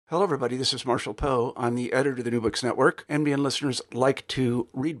Hello, everybody. This is Marshall Poe. I'm the editor of the New Books Network. NBN listeners like to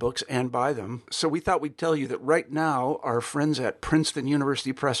read books and buy them. So we thought we'd tell you that right now, our friends at Princeton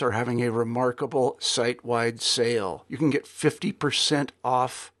University Press are having a remarkable site-wide sale. You can get 50%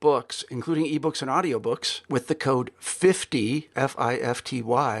 off books, including ebooks and audiobooks, with the code 50,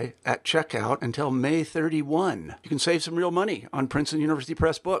 F-I-F-T-Y, at checkout until May 31. You can save some real money on Princeton University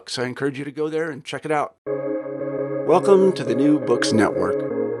Press books. I encourage you to go there and check it out. Welcome to the New Books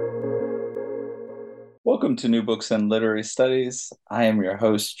Network. Welcome to New Books and Literary Studies. I am your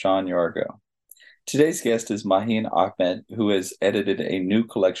host, John Yargo. Today's guest is Maaheen Ahmed, who has edited a new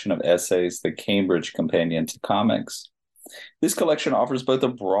collection of essays, The Cambridge Companion to Comics. This collection offers both a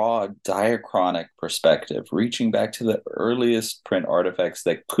broad, diachronic perspective, reaching back to the earliest print artifacts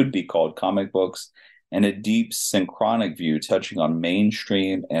that could be called comic books, and a deep, synchronic view touching on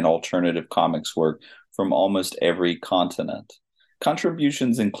mainstream and alternative comics work from almost every continent.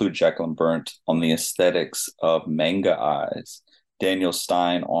 Contributions include Jacqueline Berndt on the aesthetics of manga eyes, Daniel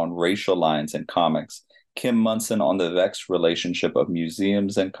Stein on racial lines in comics, Kim Munson on the vexed relationship of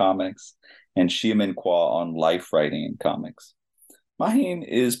museums and comics, and Xiaomin Kwa on life writing in comics. Maaheen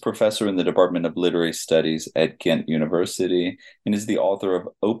is professor in the Department of Literary Studies at Ghent University and is the author of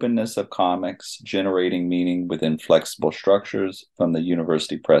Openness of Comics, Generating Meaning Within Flexible Structures from the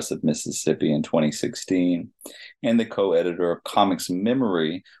University Press of Mississippi in 2016, and the co-editor of Comics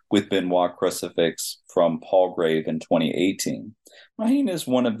Memory with Benoit Crucifix from Palgrave in 2018. Maaheen is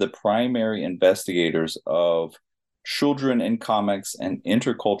one of the primary investigators of children in comics and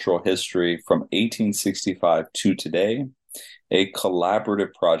intercultural history from 1865 to today, a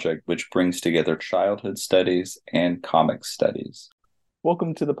collaborative project which brings together childhood studies and comic studies.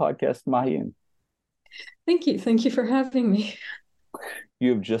 Welcome to the podcast, Maaheen. Thank you. Thank you for having me.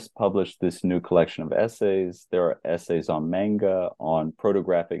 You have just published this new collection of essays. There are essays on manga, on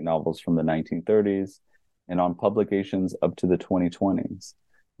protographic novels from the 1930s, and on publications up to the 2020s.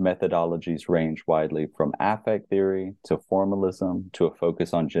 Methodologies range widely from affect theory to formalism to a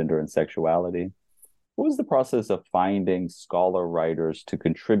focus on gender and sexuality. What was the process of finding scholar writers to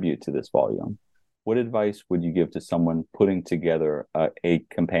contribute to this volume? What advice would you give to someone putting together a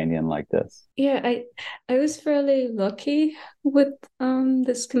companion like this? Yeah, I was fairly lucky with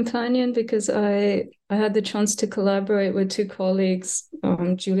this companion because I had the chance to collaborate with two colleagues,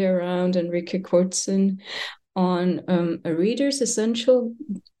 Julia Round and Rika Kortson, on a reader's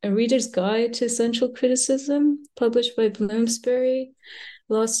guide to essential criticism, published by Bloomsbury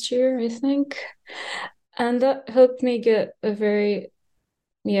last year, I think. And that helped me get a very,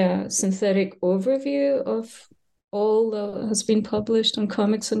 synthetic overview of all that has been published on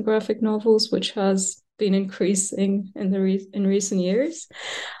comics and graphic novels, which has been increasing in recent years.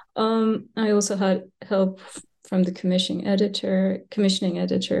 I also had help from the commissioning editor,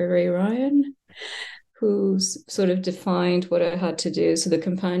 Ray Ryan, who's sort of defined what I had to do. So the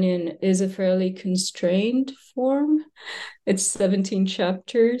companion is a fairly constrained form. It's 17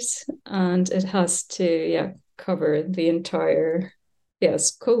 chapters, and it has to cover the entire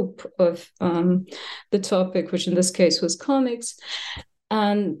scope of the topic, which in this case was comics.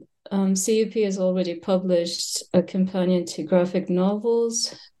 And CUP has already published a companion to graphic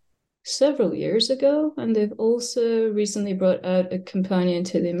novels several years ago, and they've also recently brought out a companion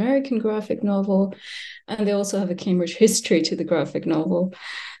to the American graphic novel, and they also have a Cambridge history to the graphic novel.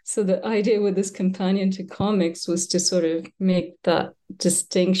 So the idea with this companion to comics was to sort of make that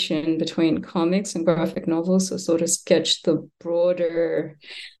distinction between comics and graphic novels, so sort of sketch the broader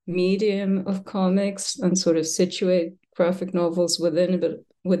medium of comics and sort of situate graphic novels within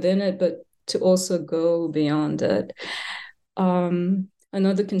it, but to also go beyond it.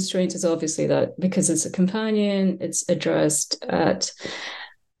 Another constraint is obviously that because it's a companion, it's addressed at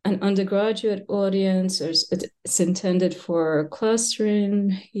an undergraduate audience, or it's intended for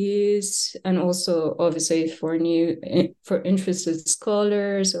classroom use, and also obviously for interested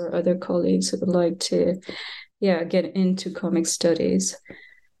scholars or other colleagues who would like to get into comic studies.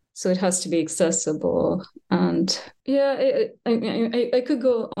 So it has to be accessible. And I could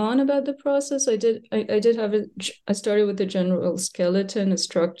go on about the process. I started with the general skeleton, a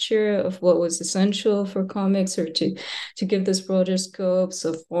structure of what was essential for comics, or to give this broader scopes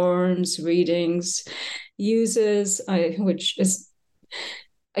of forms, readings, uses, I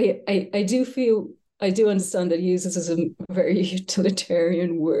do understand that uses is a very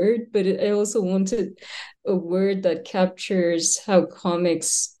utilitarian word, but I also wanted a word that captures how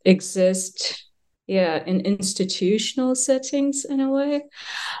comics exist, in institutional settings in a way.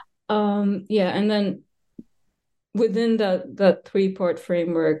 And then within that three-part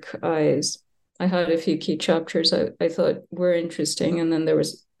framework, I had a few key chapters I thought were interesting, and then there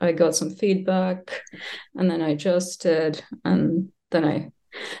was I got some feedback, and then I adjusted, and then I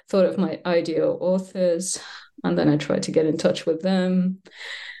thought of my ideal authors, and then I tried to get in touch with them.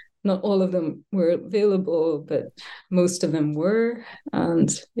 Not all of them were available, but most of them were. And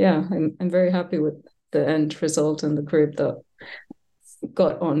yeah, I'm very happy with the end result and the group that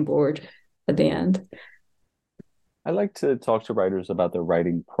got on board at the end. I like to talk to writers about the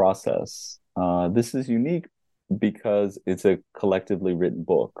writing process. This is unique because it's a collectively written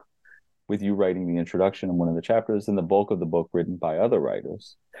book, with you writing the introduction in one of the chapters and the bulk of the book written by other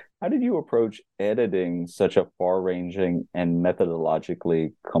writers. How did you approach editing such a far-ranging and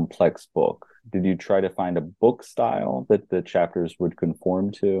methodologically complex book? Did you try to find a book style that the chapters would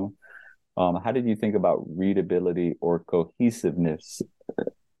conform to? How did you think about readability or cohesiveness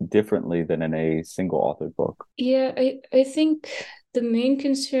differently than in a single authored book? Yeah, I think the main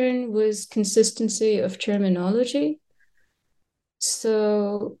concern was consistency of terminology.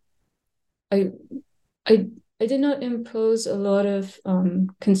 So I I I did not impose a lot of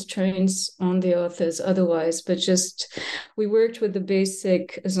constraints on the authors otherwise, but just we worked with the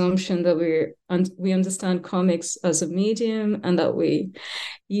basic assumption that we understand comics as a medium and that we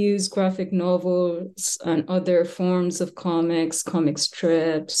use graphic novels and other forms of comics, comic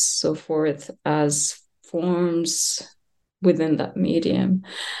strips, so forth, as forms within that medium.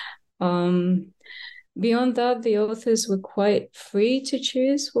 Beyond that, the authors were quite free to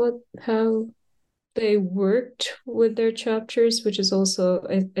choose how they worked with their chapters, which is also,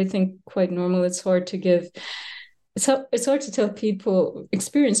 I think, quite normal. It's hard to tell people,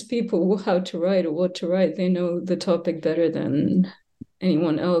 experienced people, how to write or what to write. They know the topic better than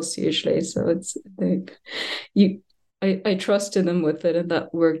anyone else usually. So it's like I trusted them with it, and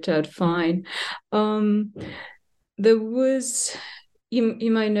that worked out fine. There was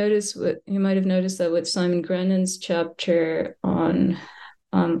you might have noticed that with Simon Grennan's chapter on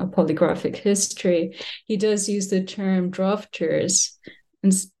a polygraphic history, he does use the term drafters,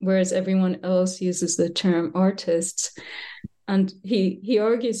 and whereas everyone else uses the term artists. And he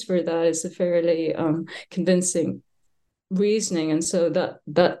argues for that as a fairly convincing reasoning. And so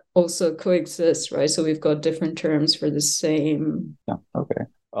that also coexists, right? So we've got different terms for the same. Yeah, okay.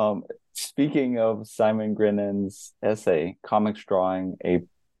 Speaking of Simon Grennan's essay, Comics Drawing a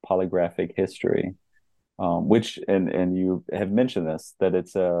Polygraphic History, which, and you have mentioned this, that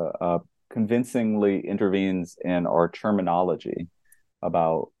it's a convincingly intervenes in our terminology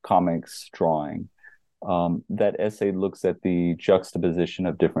about comics drawing. That essay looks at the juxtaposition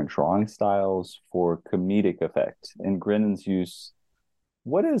of different drawing styles for comedic effect. In Grennan's use,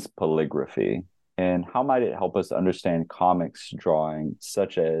 what is polygraphy? And how might it help us understand comics drawing,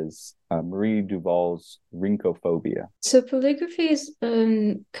 such as Marie Duval's Rinkophobia? So polygraphy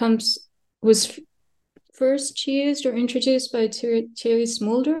was first used or introduced by Thierry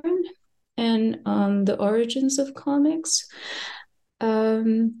Smolderen and The Origins of Comics.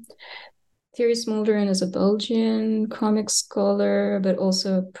 Thierry Smolderen is a Belgian comic scholar, but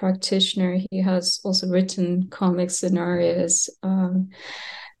also a practitioner. He has also written comic scenarios.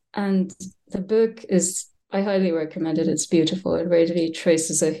 And the book I highly recommend it. It's beautiful. It really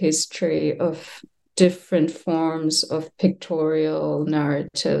traces a history of different forms of pictorial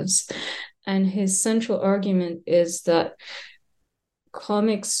narratives. And his central argument is that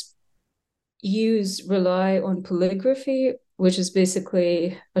comics rely on polygraphy, which is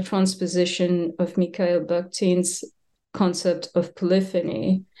basically a transposition of Mikhail Bakhtin's concept of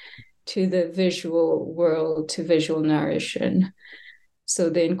polyphony to the visual world, to visual narration. So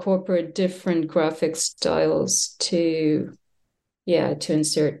they incorporate different graphic styles to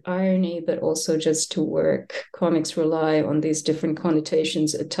insert irony, but also just to work. Comics rely on these different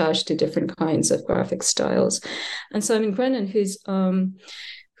connotations attached to different kinds of graphic styles. And Simon Grennan,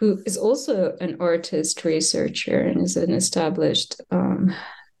 who is also an artist researcher and is an established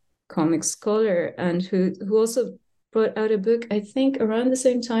comic scholar, and who also brought out a book, I think, around the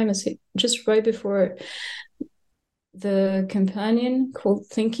same time as just right before the companion, called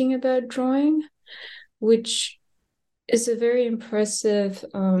Thinking About Drawing, which is a very impressive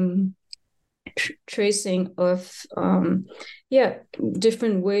tracing of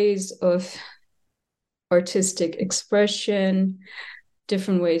different ways of artistic expression,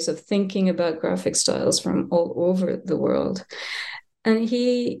 different ways of thinking about graphic styles from all over the world. And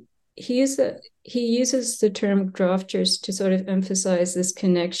he uses the term drafters to sort of emphasize this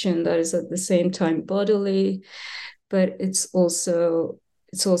connection that is at the same time bodily, but it's also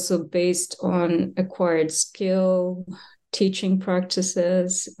based on acquired skill, teaching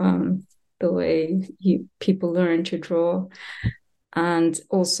practices, the way people learn to draw, and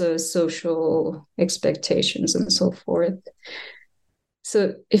also social expectations and so forth.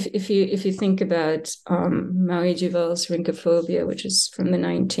 So if you think about Marie Duval's Rincophobia, which is from the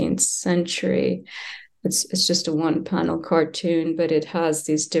 19th century, it's just a one panel cartoon, but it has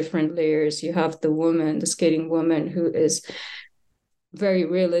these different layers. You have the woman, the skating woman, who is very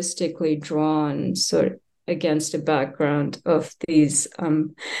realistically drawn sort of against a background of these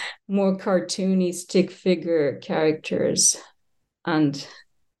more cartoony stick figure characters. And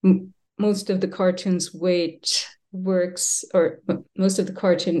most of the cartoons works, or most of the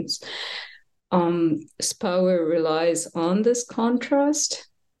cartoons power relies on this contrast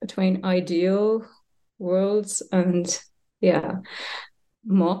between ideal worlds and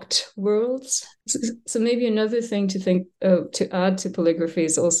mocked worlds. So maybe another thing to think to add to polygraphy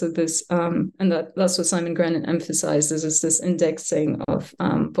is also this, and that's what Simon Grennan emphasizes, is this indexing of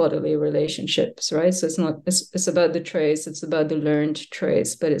bodily relationships, right? So it's about the trace, it's about the learned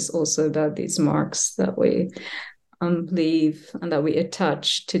trace, but it's also about these marks that we leave and that we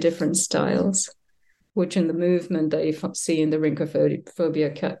attach to different styles, which in the movement that you see in the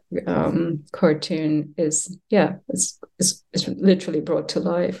Rincophobia cartoon is literally brought to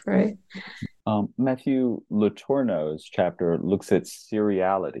life, right? Matthew Letourneau's chapter looks at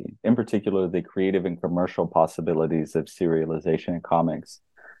seriality, in particular the creative and commercial possibilities of serialization in comics.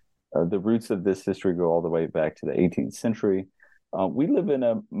 The roots of this history go all the way back to the 18th century. We live in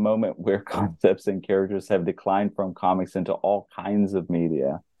a moment where concepts and characters have declined from comics into all kinds of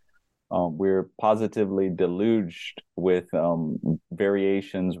media. We're positively deluged with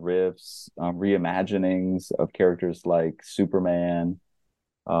variations, riffs, reimaginings of characters like Superman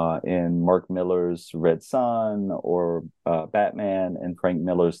in Mark Miller's Red Son, or Batman in Frank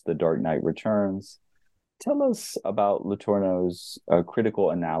Miller's The Dark Knight Returns. Tell us about Letourneau's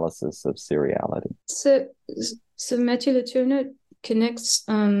critical analysis of seriality. So Matthew Letourneau connects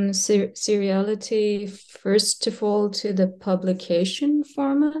seriality first of all to the publication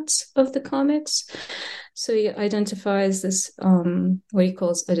formats of the comics. So he identifies this what he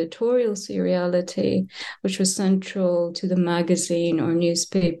calls editorial seriality, which was central to the magazine or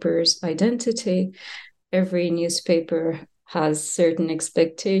newspaper's identity. Every newspaper has certain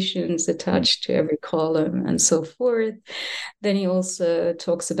expectations attached to every column and so forth. Then he also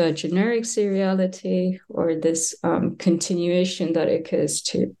talks about generic seriality, or this continuation that occurs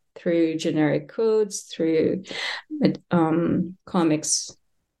through generic codes, through comics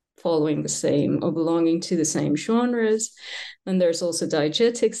following the same or belonging to the same genres. And there's also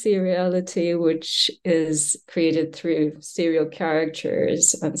diegetic seriality, which is created through serial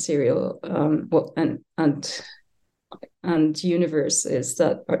characters and serial and universes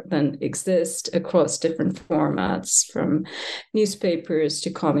that then exist across different formats, from newspapers to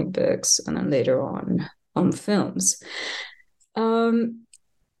comic books, and then later on films. So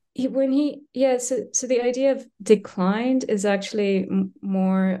the idea of declined is actually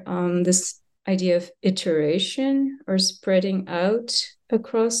more this idea of iteration or spreading out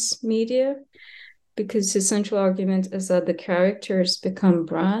across media, because the central argument is that the characters become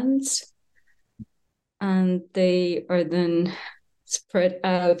brands, and they are then spread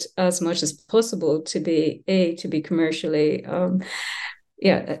out as much as possible to be commercially,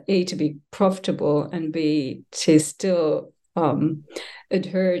 to be profitable, and B, to still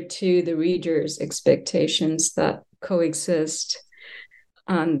adhere to the reader's expectations that coexist.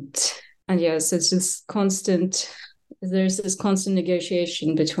 And yes, it's this constant. There's this constant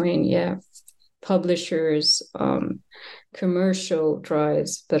negotiation between publishers, commercial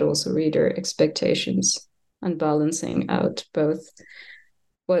drives, but also reader expectations, and balancing out both,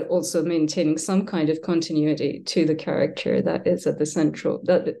 but also maintaining some kind of continuity to the character that is at the central,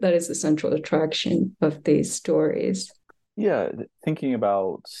 that is the central attraction of these stories. Yeah, thinking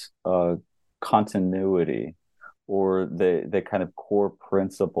about continuity, or the kind of core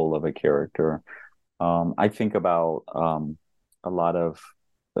principle of a character, I think about a lot of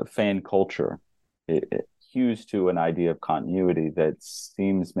fan culture. It hews to an idea of continuity that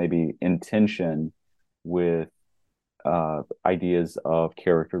seems maybe in tension with ideas of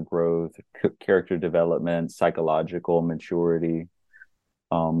character growth, character development, psychological maturity.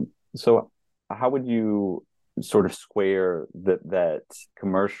 So how would you sort of square that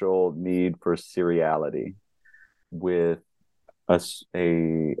commercial need for seriality with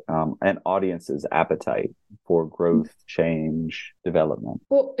an audience's appetite for growth, change, development?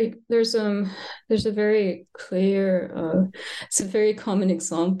 Well, there's a very clear, it's a very common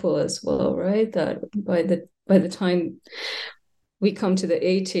example as well, right? That by the time we come to the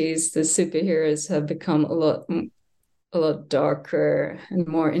 80s, the superheroes have become a lot darker and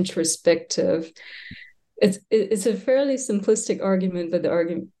more introspective. It's a fairly simplistic argument, but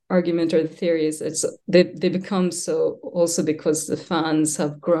the argument or the theory is they become so also because the fans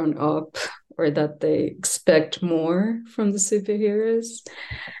have grown up or that they expect more from the superheroes.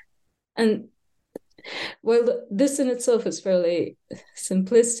 And while this in itself is fairly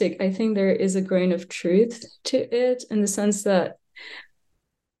simplistic, I think there is a grain of truth to it in the sense that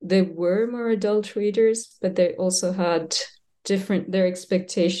they were more adult readers, but they also had their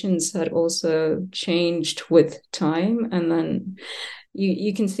expectations had also changed with time. And then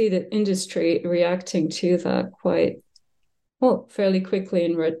you can see the industry reacting to that fairly quickly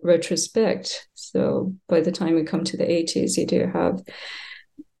in retrospect. So by the time we come to the 80s, you do have,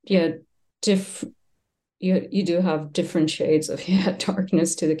 you do have different shades of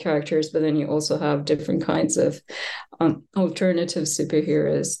darkness to the characters, but then you also have different kinds of alternative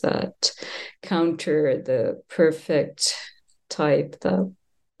superheroes that counter the perfect type that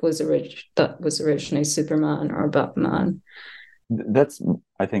was originally Superman or Batman. That's,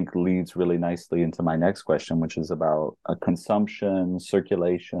 I think, leads really nicely into my next question, which is about consumption,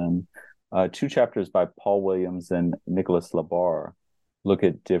 circulation. 2 chapters by Paul Williams and Nicholas Labar look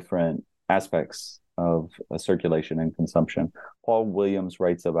at different aspects of circulation and consumption. Paul Williams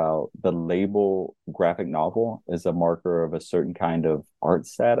writes about the label graphic novel as a marker of a certain kind of art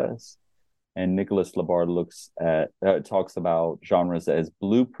status. And Nicholas Labar talks about genres as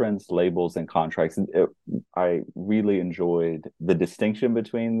blueprints, labels, and contracts. And I really enjoyed the distinction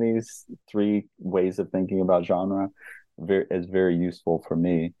between these 3 ways of thinking about genre. It's very useful for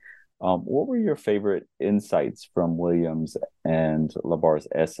me. What were your favorite insights from Williams and Labar's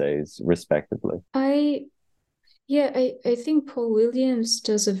essays, respectively? I think Paul Williams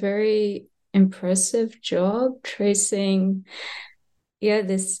does a very impressive job tracing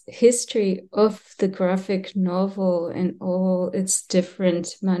this history of the graphic novel and all its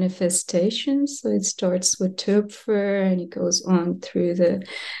different manifestations. So it starts with Töpfer and it goes on through the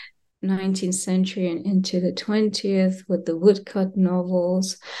 19th century and into the 20th with the woodcut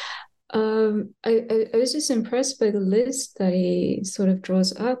novels. I was just impressed by the list that he sort of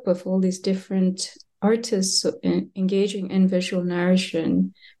draws up of all these different artists engaging in visual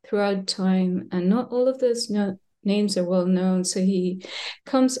narration throughout time, and not all of those names are well known. So he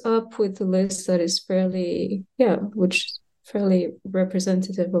comes up with a list that is fairly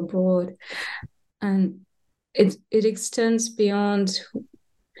representative abroad, and it extends beyond.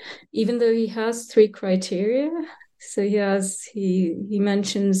 Even though he has 3 criteria, so he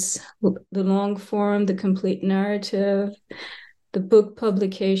mentions the long form, the complete narrative, the book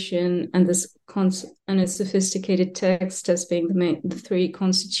publication, and a sophisticated text as being the 3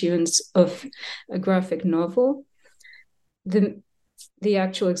 constituents of a graphic novel. The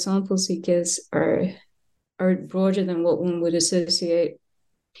actual examples he gives are broader than what one would associate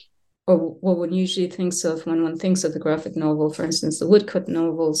or what one usually thinks of when one thinks of the graphic novel. For instance, the woodcut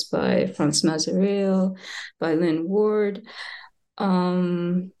novels by Franz Mazaril, by Lynn Ward.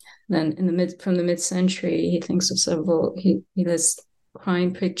 Then from the mid-century, he thinks of several. He lists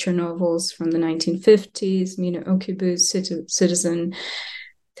crime picture novels from the 1950s. Mina Okubu's Citizen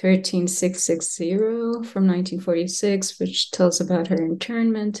 13660 from 1946, which tells about her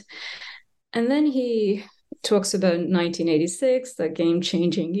internment. And then he talks about 1986, that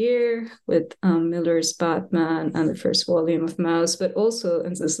game-changing year with Miller's Batman and the first volume of Mouse, but also,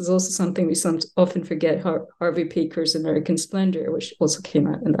 and this is also something we often forget, Harvey Peaker's American Splendor, which also came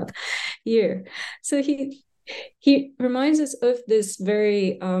out in that year. So he reminds us of this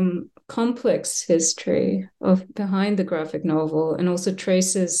very complex history behind the graphic novel, and also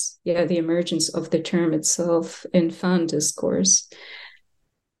traces the emergence of the term itself in fan discourse.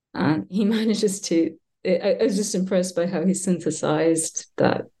 And he manages to. I was just impressed by how he synthesized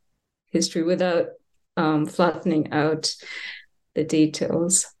that history without flattening out the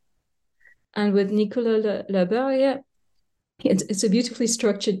details. And with Nicolas Labar, it's a beautifully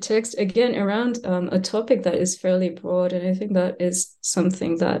structured text, again, around a topic that is fairly broad. And I think that is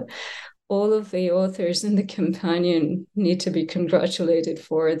something that all of the authors in the companion need to be congratulated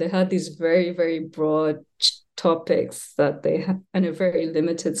for. They had these very, very broad topics that they have and a very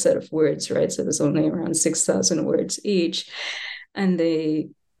limited set of words, right? So there's only around 6,000 words each. And they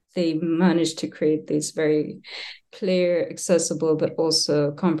managed to create these very clear, accessible, but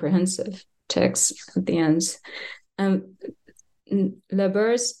also comprehensive texts at the ends.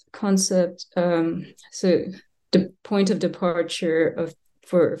 Labar's concept, so the point of departure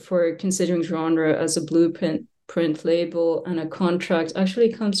for considering genre as a blueprint label and a contract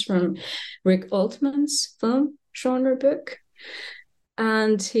actually comes from Rick Altman's film genre book,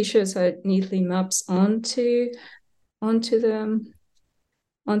 and he shows how it neatly maps onto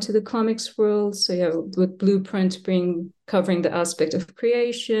onto the comics world. So yeah, with Blueprint covering the aspect of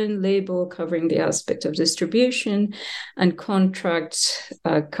creation, Label covering the aspect of distribution, and Contract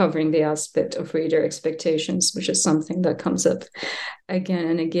covering the aspect of reader expectations, which is something that comes up again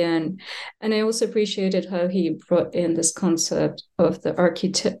and again. And I also appreciated how he brought in this concept of the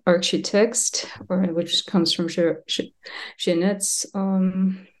architext, which comes from Jeanette's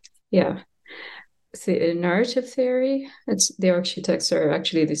the narrative theory. It's the architects are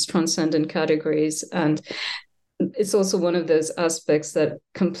actually these transcendent categories, and it's also one of those aspects that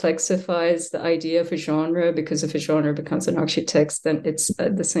complexifies the idea of a genre, because if a genre becomes an architect, then it's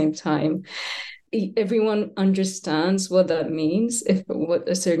at the same time everyone understands what that means, what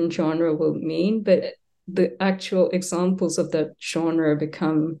a certain genre will mean, but the actual examples of that genre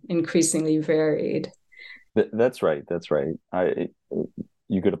become increasingly varied. That's right.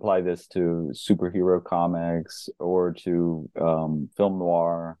 You could apply this to superhero comics, or to film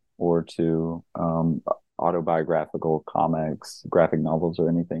noir, or to autobiographical comics, graphic novels, or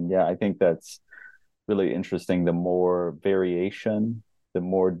anything. Yeah, I think that's really interesting. The more variation, the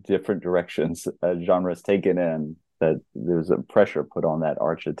more different directions a genre is taken in, that there's a pressure put on that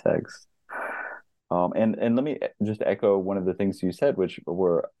architects. And let me just echo one of the things you said, which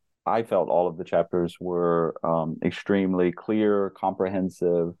were, I felt all of the chapters were extremely clear,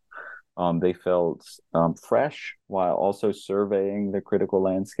 comprehensive. They felt fresh, while also surveying the critical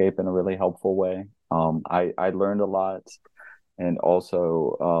landscape in a really helpful way. I learned a lot, and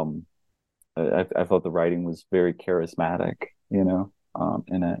also I felt the writing was very charismatic, in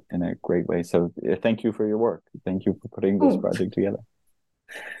a great way. So thank you for your work. Thank you for putting this project together.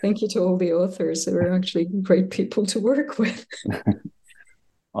 Thank you to all the authors who are actually great people to work with.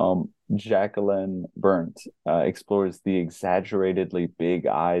 Jacqueline Burnt explores the exaggeratedly big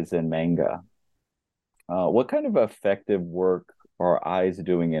eyes in manga. What kind of effective work are eyes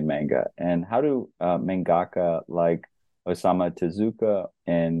doing in manga, and how do mangaka like Osamu Tezuka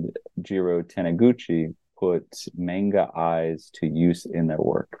and Jiro Taniguchi put manga eyes to use in their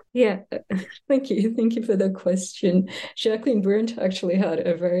work? Yeah, thank you for the question. Jacqueline Burnt actually had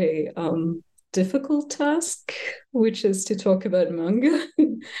a very difficult task, which is to talk about manga,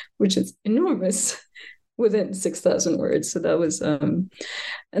 which is enormous, within 6,000 words. So that was and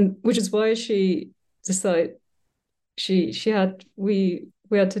which is why she decided we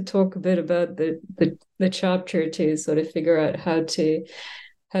had to talk a bit about the chapter to sort of figure out how to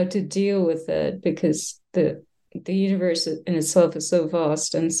deal with it, because the universe in itself is so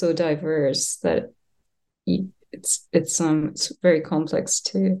vast and so diverse that it's very complex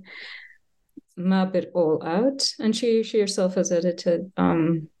to map it all out. And she herself has edited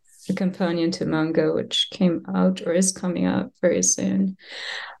a companion to manga, which came out or is coming out very soon.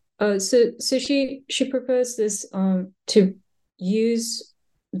 So she proposed this to use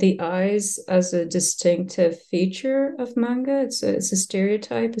the eyes as a distinctive feature of manga. It's a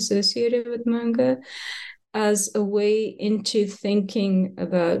stereotype associated with manga, as a way into thinking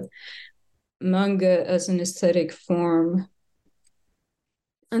about manga as an aesthetic form.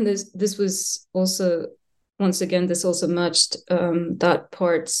 And this was also, once again, this also matched that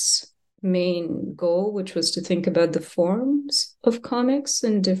part's main goal, which was to think about the forms of comics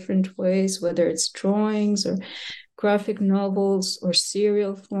in different ways, whether it's drawings or graphic novels or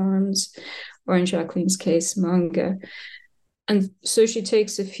serial forms, or in Jacqueline's case, manga. And so she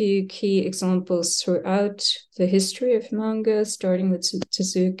takes a few key examples throughout the history of manga, starting with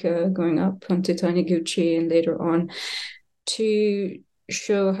Tezuka, going up onto Taniguchi, and later on, to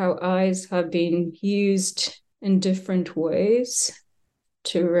show how eyes have been used in different ways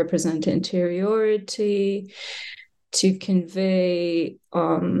to represent interiority, to convey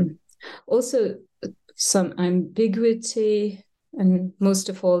also some ambiguity, and most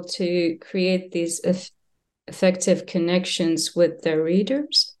of all, to create these effective connections with their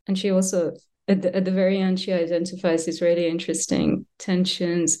readers. And she also, at the very end, she identifies these really interesting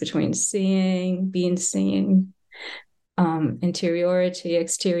tensions between seeing, being seen, interiority,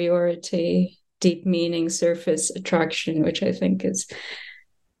 exteriority, deep meaning, surface attraction, which I think is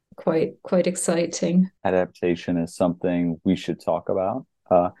quite exciting. Adaptation is something we should talk about.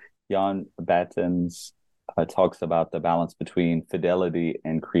 Jan Battens talks about the balance between fidelity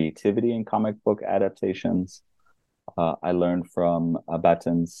and creativity in comic book adaptations. I learned from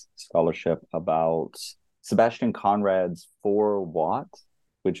Battens' scholarship about Sebastian Conrad's 4 Watt,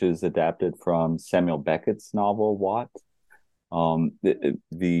 which is adapted from Samuel Beckett's novel Watt.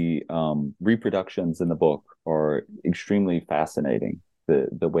 The reproductions in the book are extremely fascinating.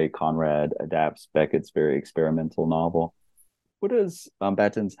 The way Conrad adapts Beckett's very experimental novel. What does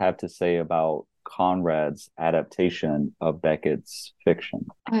Battens have to say about Conrad's adaptation of Beckett's fiction?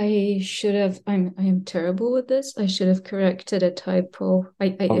 I should have. I am terrible with this. I should have corrected a typo. I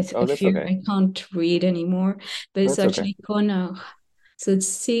That's fear okay. I can't read anymore, but it's That's okay. actually Conard. So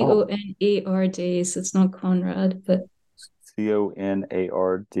it's Oh, Conard. So it's not Conrad, but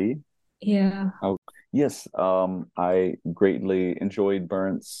Conard. yeah. Oh, yes. I greatly enjoyed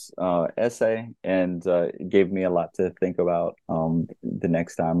Burnt's essay, and it gave me a lot to think about the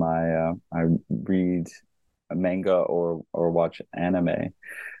next time I read a manga or watch anime.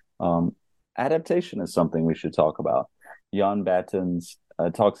 Adaptation is something we should talk about. Jan Battens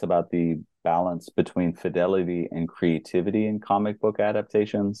talks about the balance between fidelity and creativity in comic book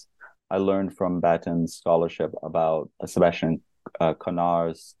adaptations. I learned from Batten's scholarship about Sebastian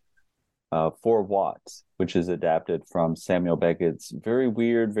Conard's 4 Watts, which is adapted from Samuel Beckett's very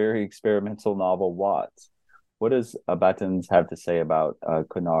weird, very experimental novel Watts. What does Battens have to say about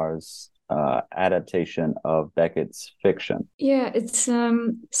Conard's adaptation of Beckett's fiction? Yeah, it's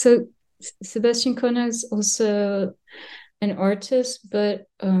so Sebastian Conard is also an artist, but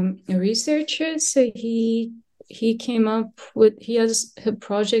a researcher. So he came up with he has a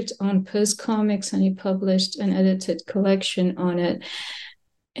project on post comics, and he published an edited collection on it,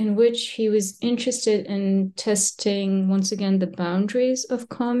 in which he was interested in testing once again the boundaries of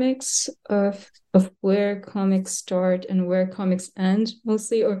comics, of where comics start and where comics end,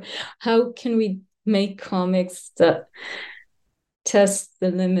 mostly, or how can we make comics that test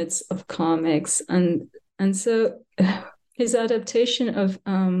the limits of comics. And so his adaptation of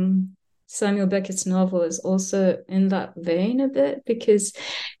Samuel Beckett's novel is also in that vein a bit, because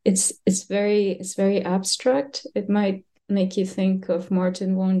it's very abstract. It might make you think of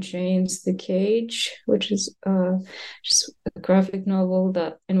Martin Van Jane's The Cage, which is just a graphic novel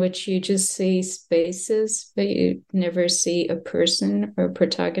that in which you just see spaces, but you never see a person or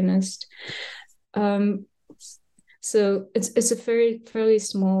protagonist. So it's a fairly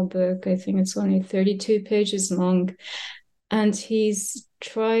small book. I think it's only 32 pages long, and he's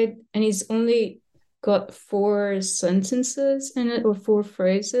only got 4 sentences in it, or 4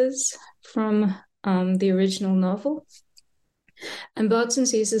 phrases from the original novel. And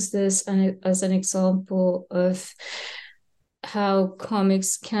Bartons uses this as an example of how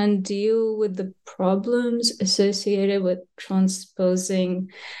comics can deal with the problems associated with transposing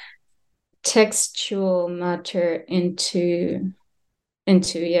textual matter into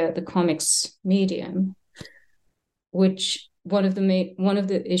the comics medium, which one of the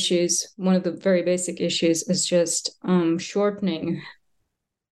very basic issues is just shortening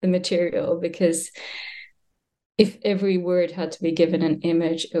the material, because if every word had to be given an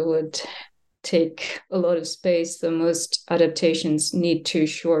image, it would take a lot of space. So most adaptations need to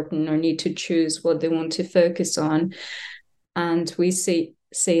shorten or need to choose what they want to focus on, and we see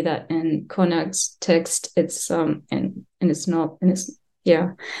that in Connacht's text. It's in its not in its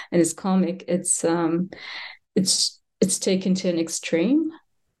yeah in its comic, it's taken to an extreme,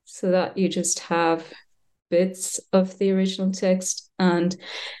 so that you just have bits of the original text and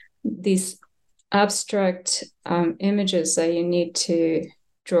these abstract images that you need to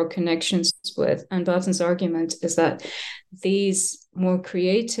draw connections with. And Barton's argument is that these more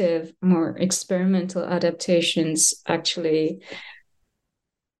creative, more experimental adaptations actually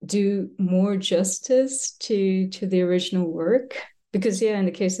do more justice to the original work, because in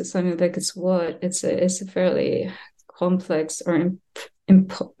the case of Samuel Beckett's What, it's a fairly complex or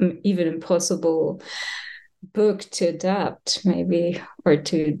even impossible book to adapt, maybe, or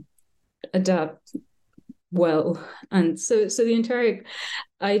to adapt well. And so the entire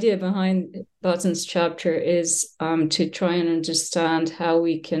idea behind Barton's chapter is to try and understand how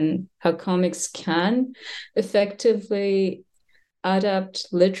comics can effectively adapt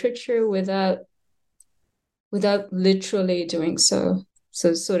literature without literally doing so.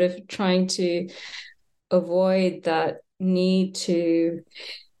 So sort of trying to avoid that need to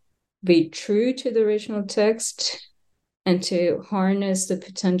be true to the original text, and to harness the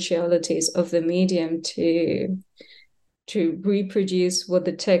potentialities of the medium to reproduce what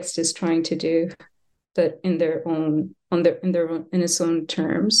the text is trying to do, but in its own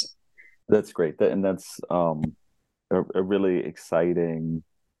terms. That's great. And that's a really exciting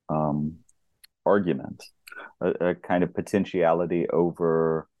argument, a kind of potentiality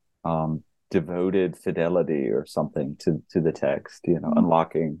over devoted fidelity or something to the text,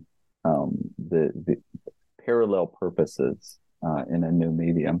 unlocking the parallel purposes in a new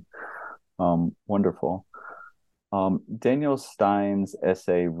medium. Wonderful. Daniel Stein's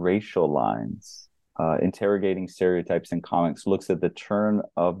essay Racial Lines, Interrogating Stereotypes in Comics, looks at the turn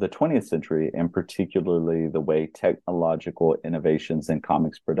of the 20th century, and particularly the way technological innovations in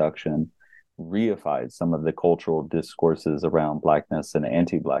comics production reified some of the cultural discourses around Blackness and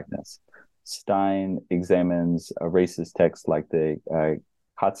anti-Blackness. Stein examines a racist text like the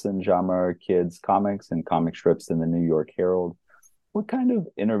Katzenjammer Kids comics and comic strips in the New York Herald. What kind of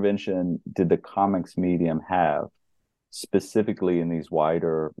intervention did the comics medium have specifically in these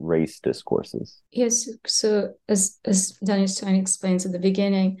wider race discourses? Yes, so as Daniel Stein explains at the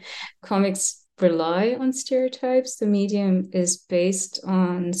beginning, comics rely on stereotypes. The medium is based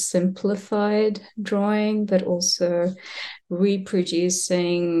on simplified drawing, but also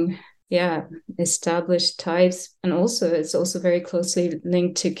reproducing established types, and also it's also very closely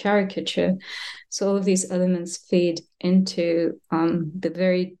linked to caricature. So all of these elements feed into the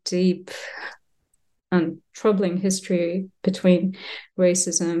very deep and troubling history between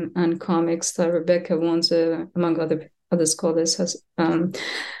racism and comics that Rebecca Wanzer, among other scholars, has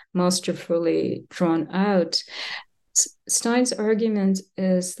masterfully drawn out. Stein's argument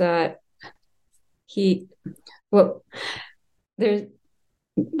is that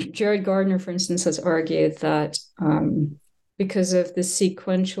Jared Gardner, for instance, has argued that because of the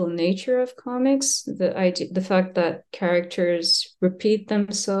sequential nature of comics, the fact that characters repeat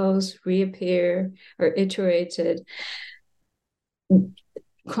themselves, reappear, are iterated,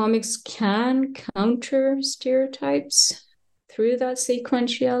 comics can counter stereotypes through that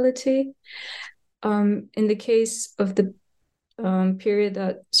sequentiality. In the case of the period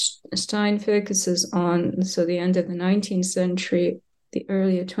that Stein focuses on, so the end of the 19th century, the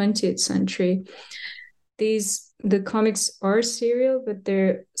early 20th century, the comics are serial, but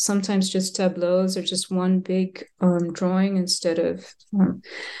they're sometimes just tableaus or just one big drawing instead of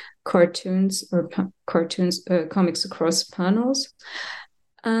cartoons comics across panels.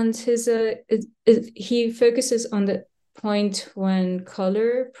 And he focuses on the point when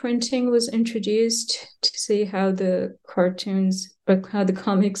color printing was introduced to see how the cartoons or how the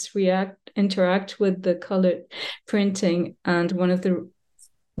comics interact with the colored printing. And one of the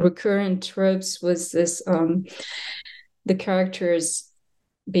recurrent tropes was this the characters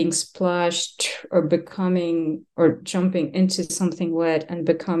being splashed or becoming or jumping into something wet and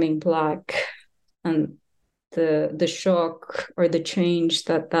becoming black, and the shock or the change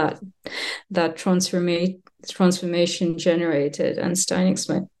that transformation generated. And Stein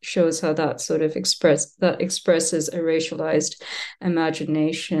shows how that sort of expresses a racialized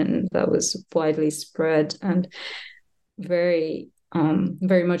imagination that was widely spread and very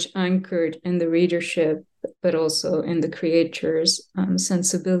much anchored in the readership, but also in the creator's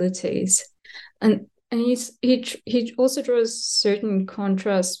sensibilities. And he also draws certain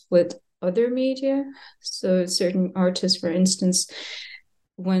contrasts with other media. So certain artists, for instance,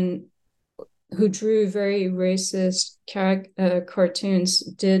 who drew very racist cartoons,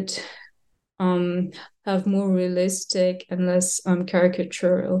 did have more realistic and less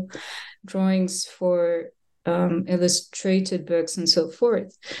caricatural drawings for illustrated books and so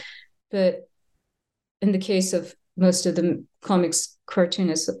forth. But in the case of most of the comics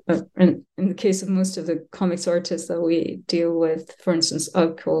cartoonists, in the case of most of the comics artists that we deal with, for instance,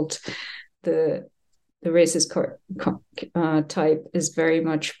 Occult, the racist type is very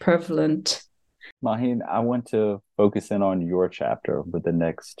much prevalent. Maaheen, I want to focus in on your chapter with the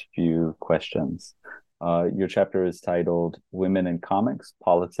next few questions. Your chapter is titled Women in Comics,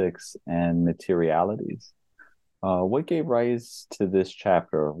 Politics, and Materialities. What gave rise to this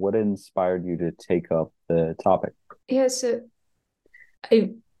chapter? What inspired you to take up the topic? Yeah, so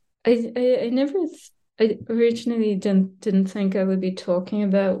I originally didn't think I would be talking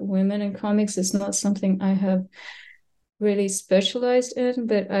about women in comics. It's not something I have really specialized in,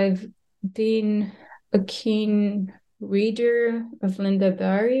 but I've been a keen reader of Linda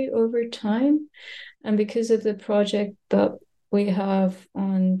Barry over time. And because of the project that we have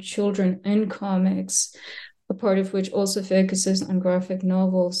on children in comics, a part of which also focuses on graphic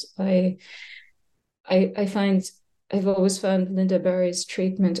novels, I've always found Linda Barry's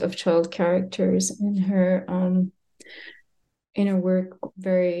treatment of child characters in her work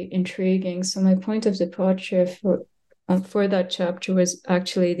very intriguing. So my point of departure for that chapter was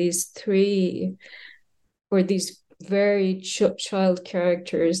actually these very child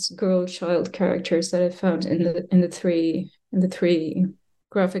characters, girl child characters that I found in the three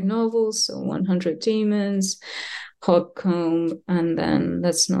graphic novels. So 100 Demons, Hogcomb, and then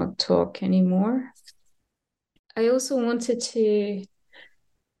Let's Not Talk Anymore. I also wanted to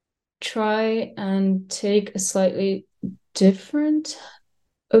try and take a slightly different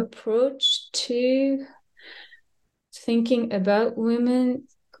approach to thinking about women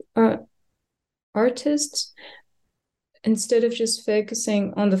artists. instead of just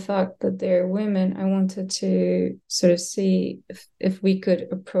focusing on the fact that they're women, I wanted to sort of see if we could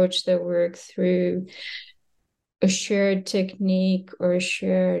approach their work through a shared technique or a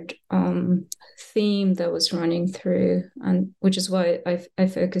shared theme that was running through, and which is why I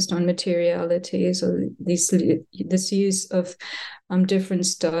focused on materiality. So this use of different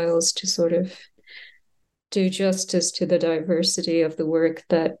styles to sort of do justice to the diversity of the work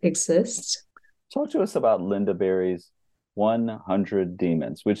that exists. Talk to us about Linda Berry's 100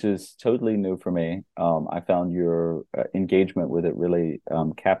 Demons, which is totally new for me. I found your engagement with it really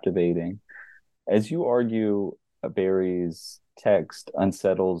captivating. As you argue, Berry's text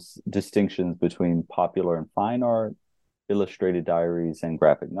unsettles distinctions between popular and fine art, illustrated diaries and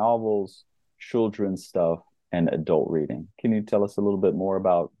graphic novels, children's stuff, and adult reading. Can you tell us a little bit more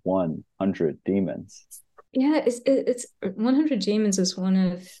about 100 Demons? Yeah, it's 100 Demons is one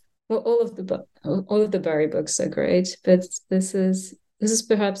of, well, all of the Barry books are great, but this is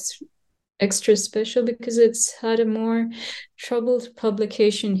perhaps extra special because it's had a more troubled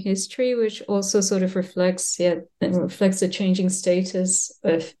publication history, which also sort of reflects the changing status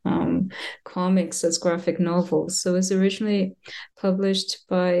of comics as graphic novels. So it was originally published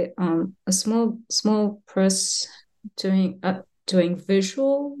by a small press doing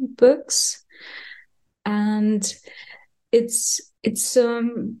visual books, and it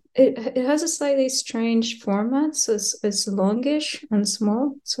has a slightly strange format, so it's longish and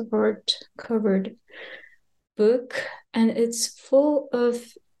small. It's a hard covered book, and it's full of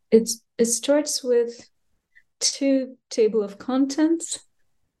it starts with 2 table of contents,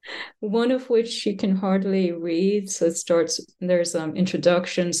 one of which you can hardly read. So there's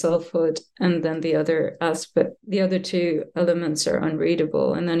introduction, selfhood, and then the other 2 elements are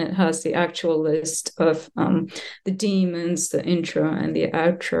unreadable. And then it has the actual list of the demons, the intro, and the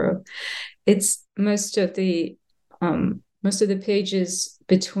outro. It's most of the pages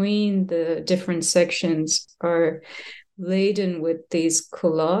between the different sections are laden with these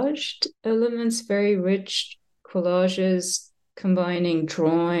collaged elements, very rich collages combining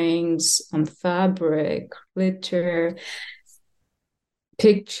drawings on fabric, glitter,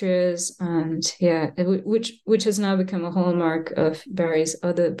 pictures, and which has now become a hallmark of Barry's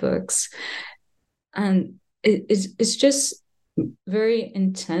other books. And it's just very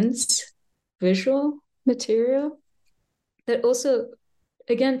intense visual material that also,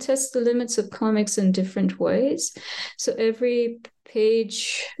 again, tests the limits of comics in different ways. So every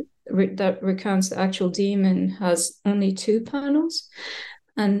page that recounts the actual demon has only 2 panels.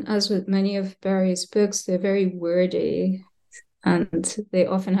 And as with many of Barry's books, they're very wordy, and they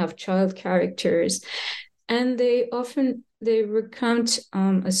often have child characters. And they recount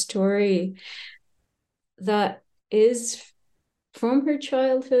a story that is from her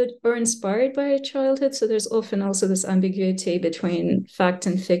childhood or inspired by her childhood. So there's often also this ambiguity between fact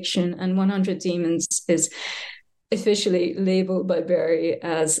and fiction. And 100 Demons is officially labeled by Barry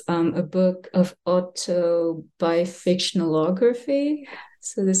as a book of autobifictionalography.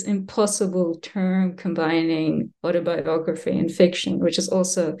 So this impossible term combining autobiography and fiction, which is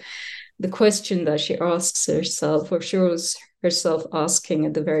also the question that she asks herself, or she was herself asking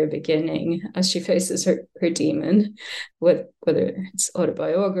at the very beginning as she faces her demon, whether it's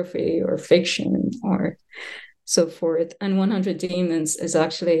autobiography or fiction or so forth. And 100 Demons is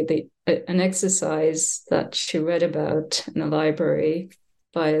actually an exercise that she read about in a library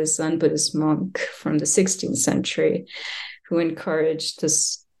by a Zen Buddhist monk from the 16th century who encouraged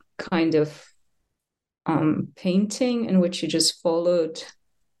this kind of painting in which you just followed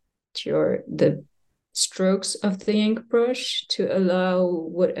the strokes of the ink brush to allow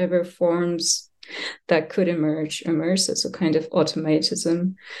whatever forms that could emerge. It's a kind of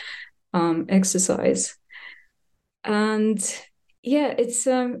automatism exercise. And yeah, it's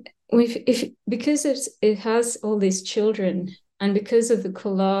because it has all these children, and because of the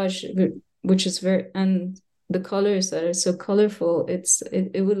collage, which is and the colors that are so colorful,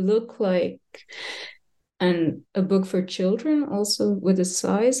 it would look like a book for children, also with the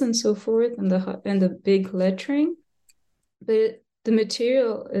size and so forth, and the big lettering. But the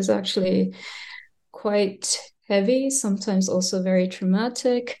material is actually quite heavy, sometimes also very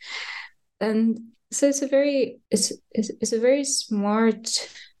traumatic, and so it's a very smart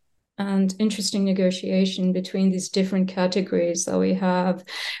and interesting negotiation between these different categories that we have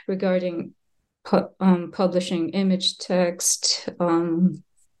regarding publishing image text,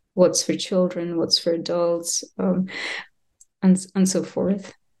 what's for children, what's for adults, and so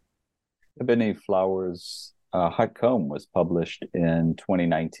forth. Ebony Flowers' Hot Comb was published in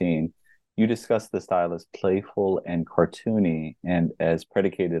 2019. You discussed the style as playful and cartoony and as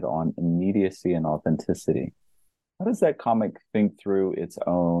predicated on immediacy and authenticity. How does that comic think through its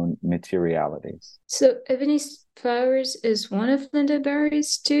own materialities? So Ebony Flowers is one of Linda Barry's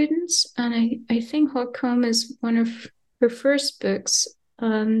students, and I think Hawkcomb is one of her first books.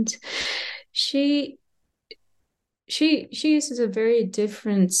 And she uses a very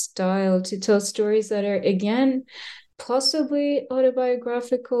different style to tell stories that are, again, possibly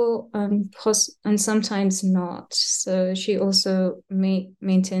autobiographical, and sometimes not. So she also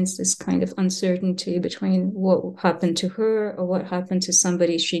maintains this kind of uncertainty between what happened to her or what happened to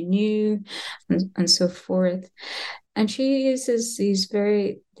somebody she knew, and so forth. And she uses these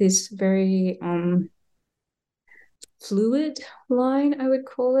very fluid line, I would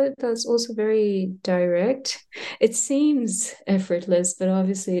call it, that's also very direct. It seems effortless, but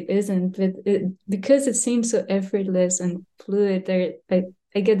obviously it isn't. But because it seems so effortless and fluid, I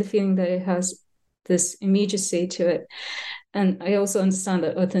get the feeling that it has this immediacy to it. And I also understand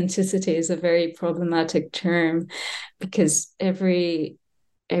that authenticity is a very problematic term, because every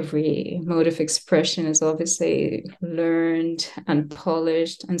mode of expression is obviously learned and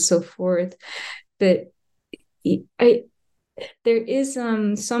polished and so forth. But there is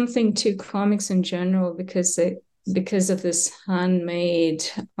something to comics in general, because of this handmade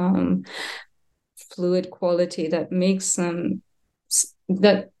fluid quality that makes them,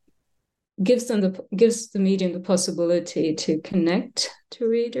 that gives the medium the possibility to connect to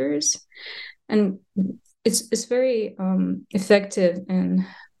readers, and it's very effective in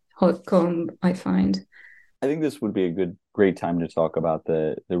Hotcomb, I find. I think this would be a great time to talk about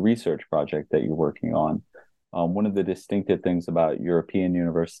the research project that you're working on. One of the distinctive things about European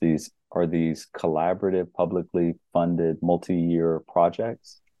universities are these collaborative, publicly funded, multi-year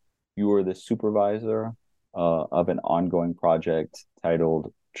projects. You are the supervisor of an ongoing project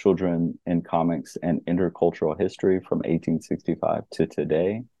titled Children in Comics and Intercultural History from 1865 to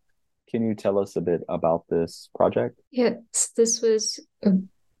Today. Can you tell us a bit about this project? Yes, this was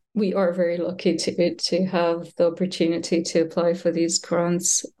we are very lucky to have the opportunity to apply for these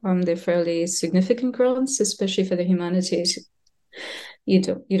grants. They're fairly significant grants, especially for the humanities. You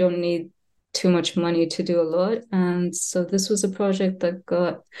don't need too much money to do a lot. And so this was a project that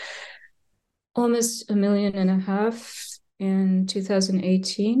got almost $1.5 million in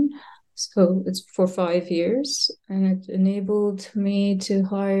 2018. So it's for 5 years, and it enabled me to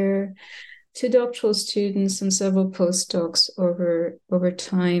hire 2 doctoral students and several postdocs over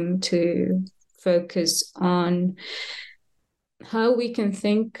time to focus on how we can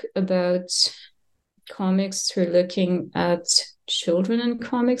think about comics through looking at children in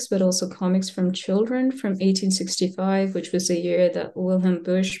comics, but also comics from children from 1865, which was the year that Wilhelm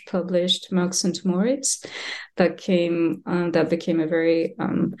Busch published Max and Moritz. That became a very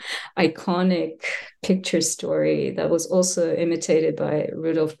iconic picture story that was also imitated by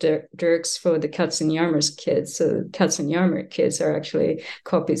Rudolf Dirks for the Katzenjammer's Kids. So Katzenjammer Kids are actually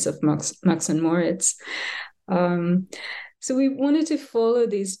copies of Max and Moritz. So we wanted to follow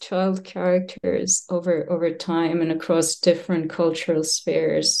these child characters over time and across different cultural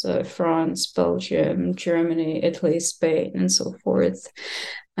spheres, France, Belgium, Germany, Italy, Spain, and so forth,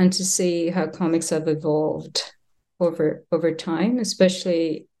 and to see how comics have evolved over time,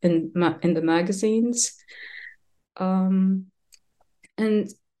 especially in the magazines. And in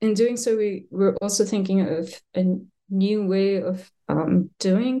doing so, we were also thinking of a new way of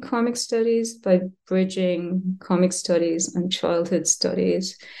doing comic studies by bridging comic studies and childhood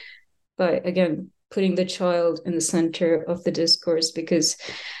studies, by, again, putting the child in the center of the discourse, because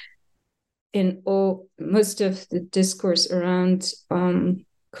most of the discourse around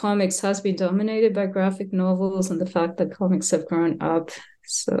comics has been dominated by graphic novels and the fact that comics have grown up.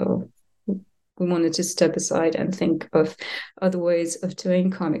 So we wanted to step aside and think of other ways of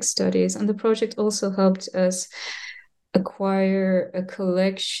doing comic studies. And the project also helped us acquire a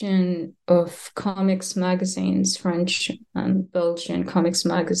collection of comics magazines, French and Belgian comics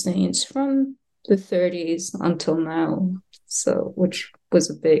magazines from the 30s until now. So, which was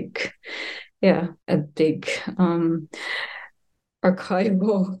a big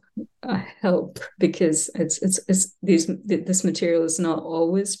archival help, because this material is not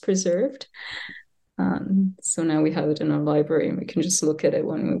always preserved. So now we have it in our library and we can just look at it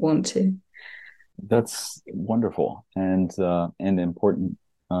when we want to. That's wonderful and important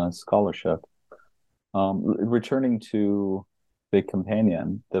scholarship. Returning to the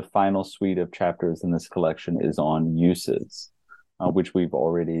companion, the final suite of chapters in this collection is on uses, which we've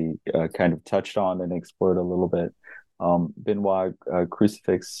already kind of touched on and explored a little bit. Benoit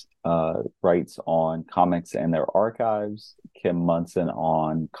Crucifix writes on comics and their archives, Kim Munson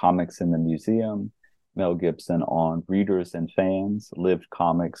on comics in the museum, Mel Gibson on readers and fans, lived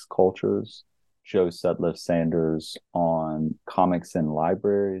comics cultures, Joe Sutliff Sanders on comics in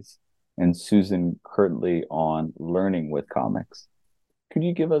libraries, and Susan Kirtley on learning with comics. Could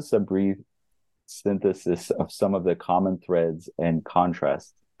you give us a brief synthesis of some of the common threads and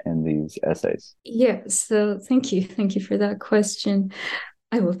contrasts in these essays? Yeah, so thank you. Thank you for that question.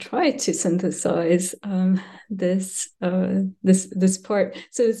 I will try to synthesize this part.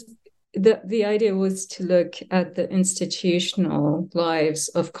 So the idea was to look at the institutional lives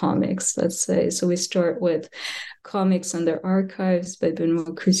of comics, let's say. So we start with Comics and Their Archives by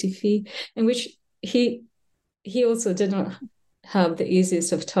Benoit Crucifix, in which he also did not have the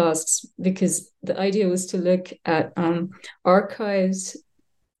easiest of tasks, because the idea was to look at archives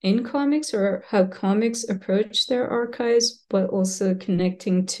in comics, or how comics approach their archives, but also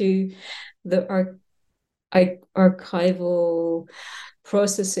connecting to the archival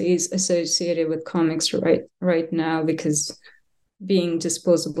processes associated with comics right now, because being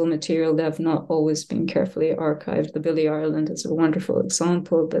disposable material, they have not always been carefully archived. The Billy Ireland is a wonderful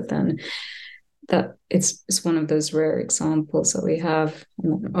example, but then that it's one of those rare examples that we have.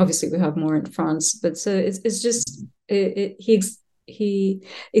 Obviously, we have more in France, but so it's just he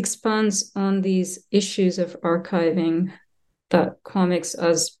expands on these issues of archiving that comics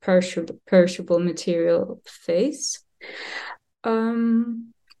as perishable material face.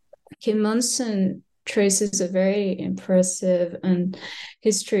 Kim Monson traces a very impressive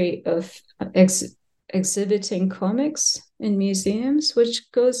history of exhibiting comics in museums, which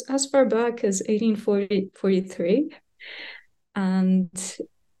goes as far back as 1843, and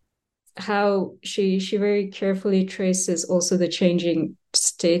how she very carefully traces also the changing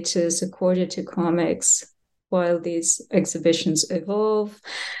status accorded to comics while these exhibitions evolve.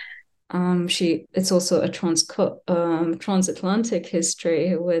 It's also a transatlantic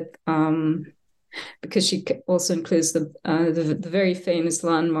history with because she also includes the very famous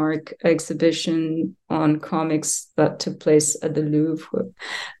landmark exhibition on comics that took place at the Louvre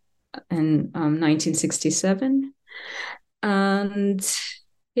in 1967, and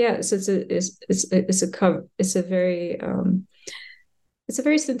yeah, so it's a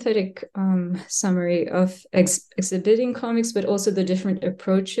very synthetic summary of exhibiting comics, but also the different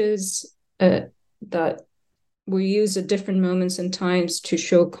approaches that were used at different moments and times to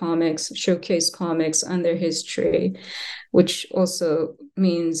showcase comics and their history, which also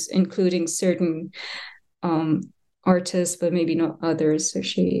means including certain artists, but maybe not others. So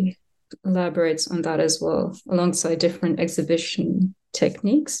she elaborates on that as well, alongside different exhibition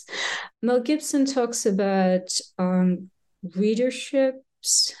techniques. Mel Gibson talks about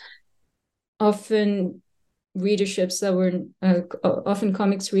readerships, often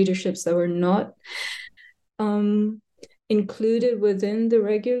comics readerships that were not included within the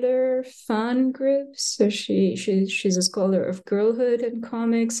regular fan groups. So she's a scholar of girlhood and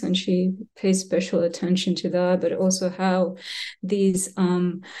comics, and she pays special attention to that, but also how these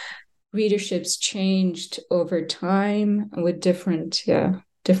readerships changed over time with different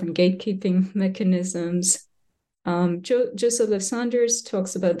gatekeeping mechanisms. Joseph Sanders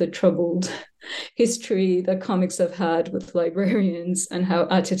talks about the troubled history that comics have had with librarians, and how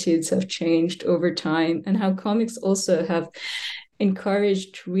attitudes have changed over time, and how comics also have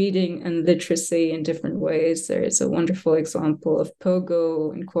encouraged reading and literacy in different ways. There is a wonderful example of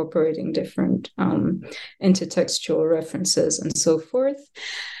Pogo incorporating different intertextual references and so forth.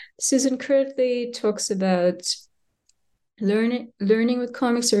 Susan Kirtley talks about learning with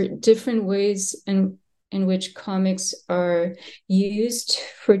comics, or different ways in which comics are used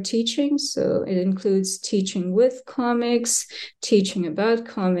for teaching. So it includes teaching with comics, teaching about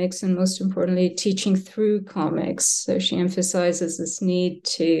comics, and most importantly, teaching through comics. So she emphasizes this need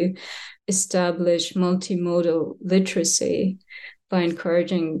to establish multimodal literacy by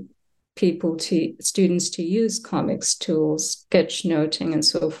encouraging students to use comics tools, sketchnoting, and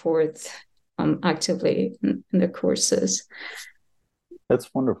so forth actively in their courses.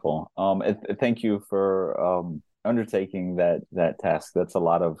 That's wonderful. Thank you for undertaking that task. That's a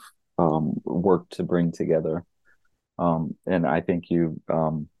lot of work to bring together, and I think you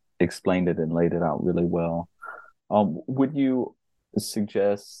explained it and laid it out really well. Would you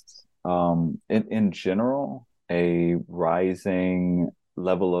suggest, in general, a rising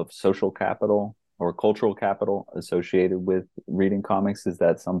level of social capital or cultural capital associated with reading comics? Is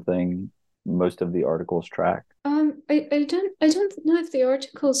that something most of the articles track? I don't know if the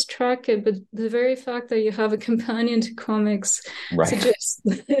articles track it, but the very fact that you have a companion to comics suggests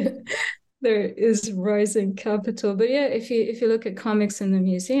that there is rising capital. But yeah, if you look at comics in the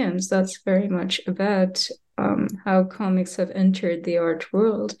museums, that's very much about how comics have entered the art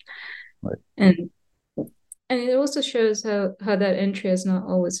world, right. And it also shows how that entry has not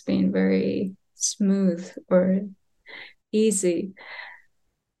always been very smooth or easy.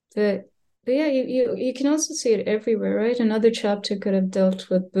 But yeah, you can also see it everywhere, right? Another chapter could have dealt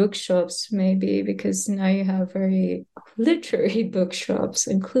with bookshops, maybe, because now you have very literary bookshops,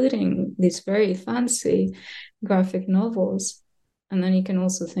 including these very fancy graphic novels. And then you can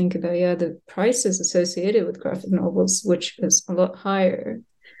also think about, yeah, the prices associated with graphic novels, which is a lot higher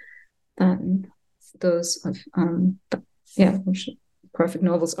than those of, which graphic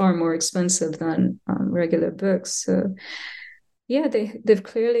novels are more expensive than regular books. So yeah, they've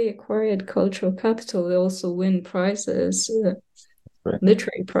clearly acquired cultural capital. They also win prizes, Right.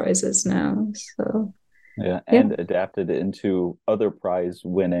 literary prizes now. So yeah, and adapted into other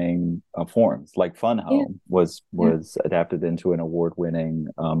prize-winning forms, like Fun Home was adapted into an award-winning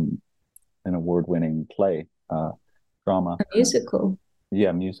play, drama. a musical.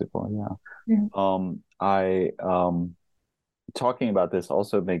 Yeah, musical. Yeah. I talking about this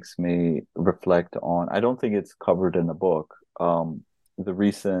also makes me reflect on, I don't think it's covered in the book, the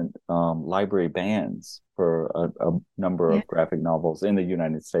recent library bans for a number of graphic novels in the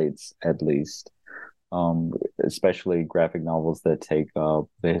United States, at least, especially graphic novels that take up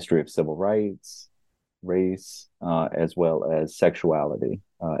the history of civil rights, race, as well as sexuality,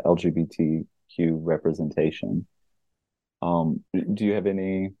 LGBTQ representation. Do you have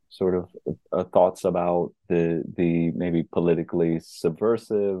any sort of thoughts about the maybe politically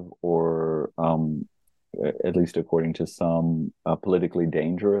subversive, or at least according to some, politically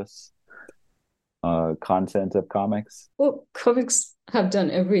dangerous content of comics? Well, comics have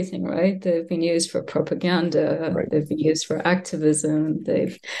done everything, right? They've been used for propaganda. Right. They've been used for activism.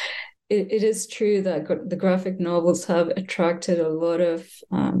 It is true that the graphic novels have attracted a lot of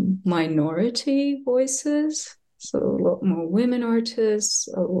minority voices. So a lot more women artists,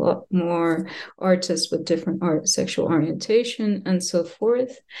 a lot more artists with different sexual orientation, and so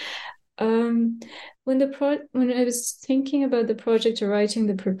forth. When I was thinking about the project or writing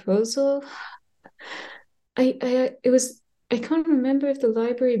the proposal, I can't remember if the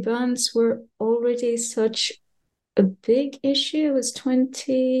library bans were already such a big issue. It was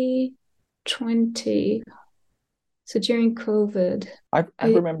 2020. So during COVID. I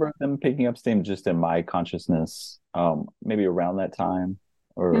remember them picking up steam just in my consciousness, maybe around that time.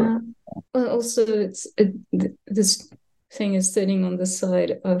 Or well, also this thing is sitting on the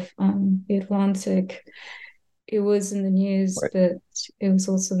side of the Atlantic. It was in the news, right. but it was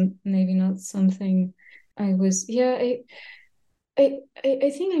also maybe not something I was. Yeah, I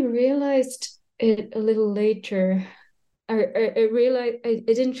think I realized it a little later. I realized I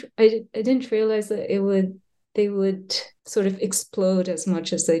didn't realize that they would sort of explode as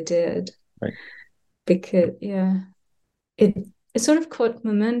much as they did. Right. Because it sort of caught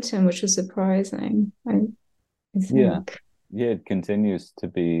momentum, which was surprising. I think. Yeah, it continues to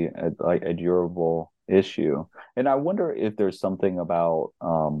be a durable issue, and I wonder if there's something about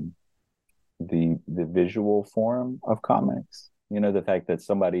the visual form of comics. The fact that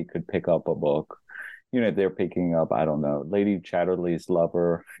somebody could pick up a book. They're picking up, I don't know, Lady Chatterley's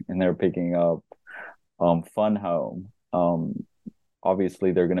Lover, and they're picking up Fun Home.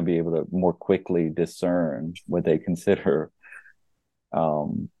 Obviously, they're going to be able to more quickly discern what they consider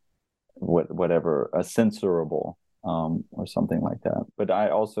whatever a censorable, or something like that. But I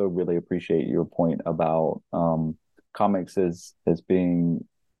also really appreciate your point about comics as being,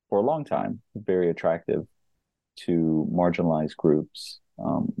 for a long time, very attractive to marginalized groups,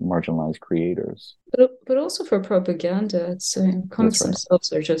 marginalized creators. But also for propaganda. So comics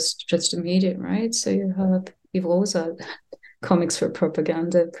themselves are just a medium, right? So you've always had comics for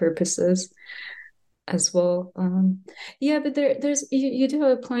propaganda purposes as well. But there's you do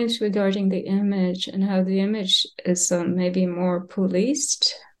have a point regarding the image and how the image is maybe more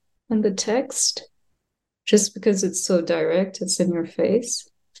policed than the text, just because it's so direct, it's in your face.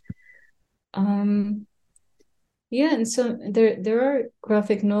 And so there are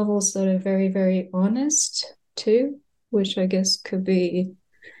graphic novels that are very, very honest too, which I guess could be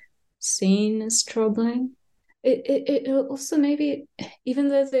seen as troubling. It also, maybe, even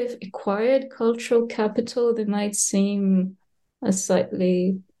though they've acquired cultural capital, they might seem a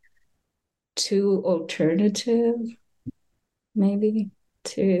slightly too alternative, maybe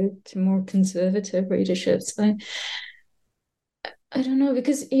to more conservative readerships. I don't know,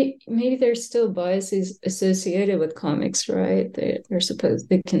 because maybe there's still biases associated with comics, right? They're supposed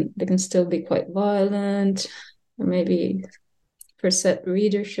they can still be quite violent, or maybe for set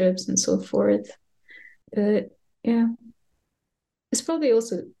readerships and so forth. But yeah, it's probably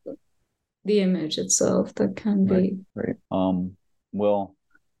also the image itself that can be right. Well,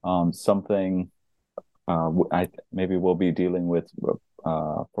 something maybe we'll be dealing with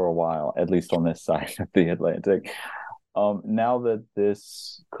for a while, at least on this side of the Atlantic. Now that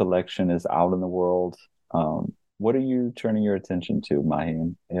this collection is out in the world, what are you turning your attention to,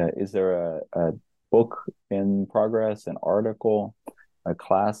 Maaheen? Is there a book in progress, an article, a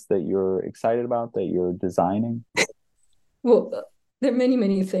class that you're excited about that you're designing? Well, there are many,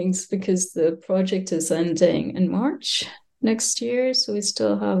 many things because the project is ending in March next year, so we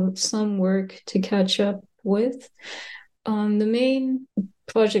still have some work to catch up with. The main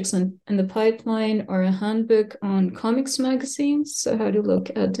projects in the pipeline are a handbook on comics magazines, so how to look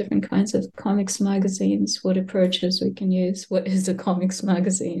at different kinds of comics magazines, what approaches we can use, what is a comics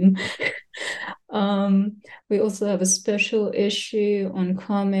magazine. We also have a special issue on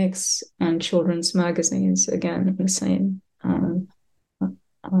comics and children's magazines, again, the same,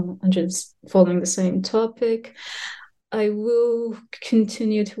 just following the same topic. I will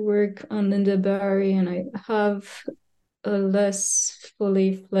continue to work on Linda Barry, and I have a less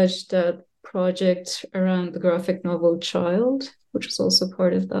fully fleshed out project around the graphic novel Child, which is also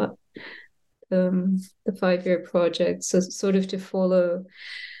part of that, the 5-year project. So sort of to follow,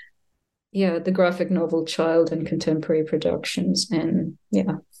 the graphic novel Child and contemporary productions and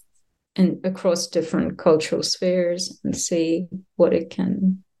across different cultural spheres and see what it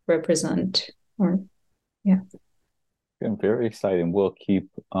can represent. Very exciting. We'll keep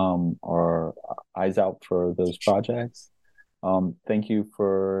our eyes out for those projects. Thank you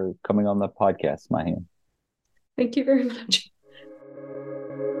for coming on the podcast, Maaheen. Thank you very much.